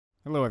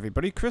Hello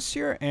everybody, Chris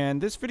here,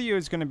 and this video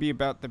is going to be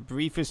about the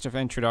briefest of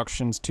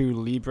introductions to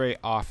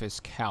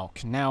LibreOffice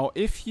Calc. Now,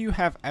 if you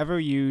have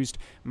ever used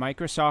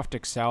Microsoft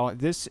Excel,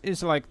 this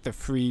is like the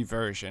free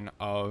version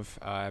of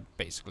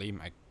basically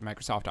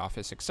Microsoft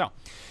Office Excel.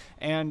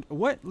 And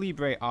what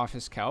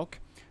LibreOffice Calc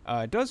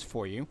does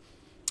for you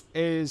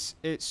is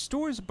it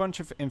stores a bunch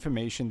of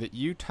information that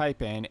you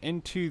type in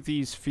into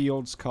these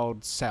fields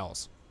called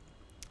cells.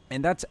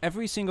 And that's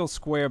every single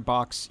square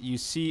box you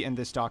see in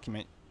this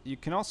document. You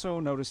can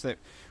also notice that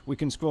we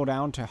can scroll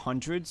down to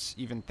hundreds,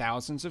 even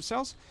thousands of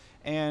cells.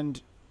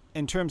 And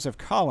in terms of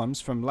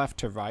columns, from left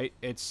to right,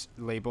 it's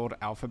labeled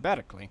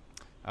alphabetically,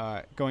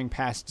 going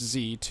past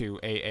Z to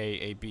AA,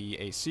 AB,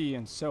 AC,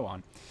 and so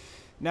on.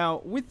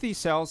 Now, with these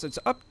cells, it's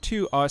up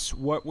to us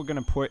what we're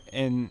going to put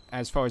in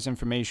as far as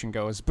information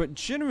goes. But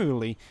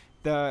generally,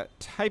 the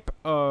type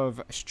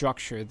of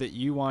structure that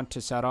you want to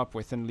set up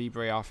within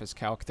LibreOffice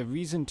Calc, the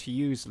reason to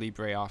use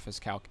LibreOffice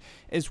Calc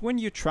is when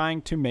you're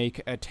trying to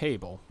make a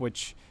table,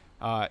 which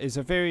is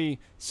a very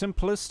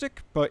simplistic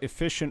but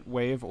efficient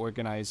way of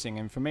organizing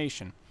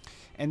information.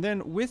 And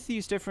then with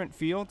these different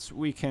fields,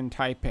 we can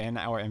type in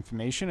our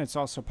information. It's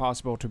also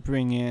possible to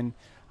bring in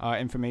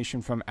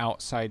information from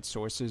outside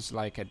sources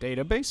like a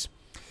database.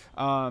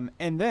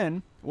 And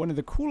then one of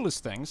the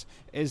coolest things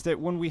is that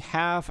when we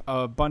have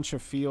a bunch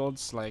of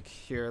fields, like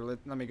here,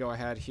 let me go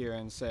ahead here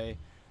and say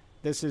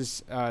this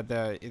is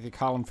the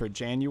column for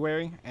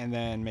January, and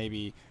then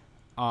maybe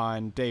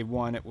on day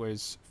one it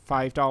was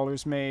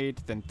 $5 made,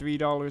 then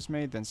 $3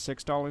 made, then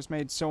 $6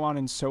 made, so on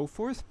and so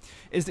forth,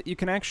 is that you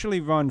can actually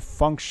run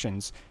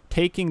functions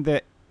taking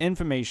the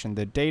information,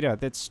 the data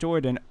that's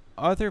stored in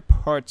other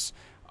parts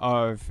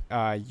of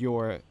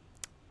your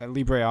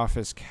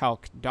LibreOffice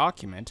Calc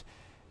document,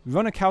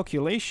 run a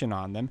calculation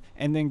on them,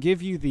 and then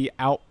give you the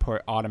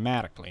output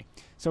automatically.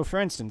 So for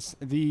instance,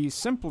 the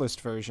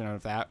simplest version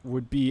of that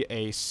would be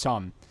a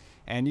sum.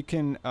 And you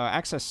can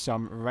access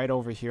sum right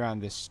over here on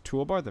this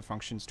toolbar, the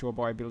functions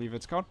toolbar I believe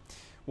it's called.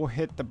 We'll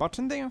hit the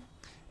button there,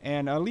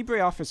 and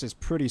LibreOffice is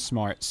pretty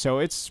smart, so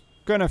it's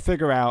going to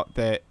figure out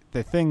that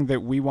the thing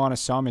that we want to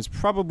sum is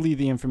probably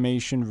the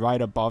information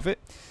right above it.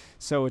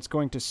 So it's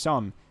going to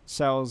sum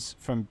cells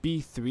from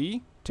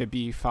B3 to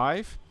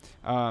B5.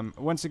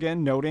 Once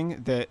again,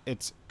 noting that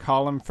it's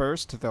column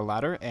first, the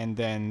letter, and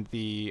then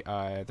the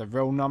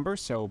row number,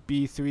 so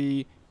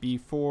B3,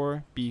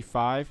 B4,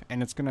 B5,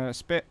 and it's going to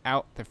spit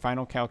out the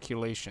final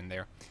calculation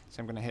there.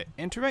 So I'm going to hit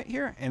enter right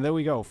here, and there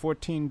we go,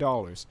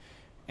 $14.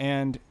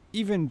 And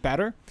even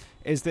better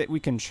is that we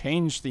can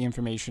change the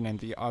information in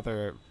the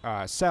other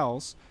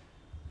cells,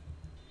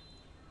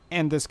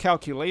 and this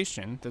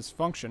calculation, this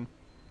function,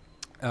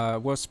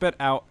 will spit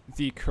out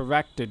the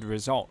corrected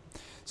result.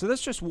 So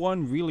that's just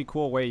one really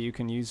cool way you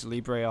can use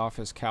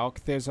LibreOffice Calc.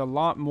 There's a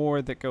lot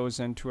more that goes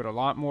into it, a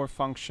lot more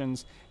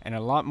functions, and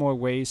a lot more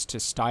ways to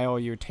style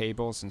your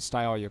tables and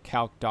style your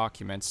calc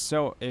documents.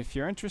 So if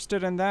you're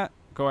interested in that,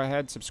 go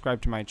ahead,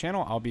 subscribe to my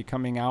channel. I'll be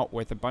coming out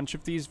with a bunch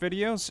of these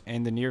videos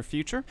in the near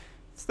future.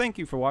 Thank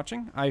you for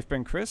watching. I've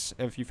been Chris.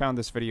 If you found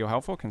this video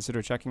helpful,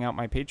 consider checking out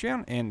my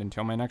Patreon, and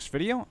until my next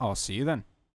video, I'll see you then.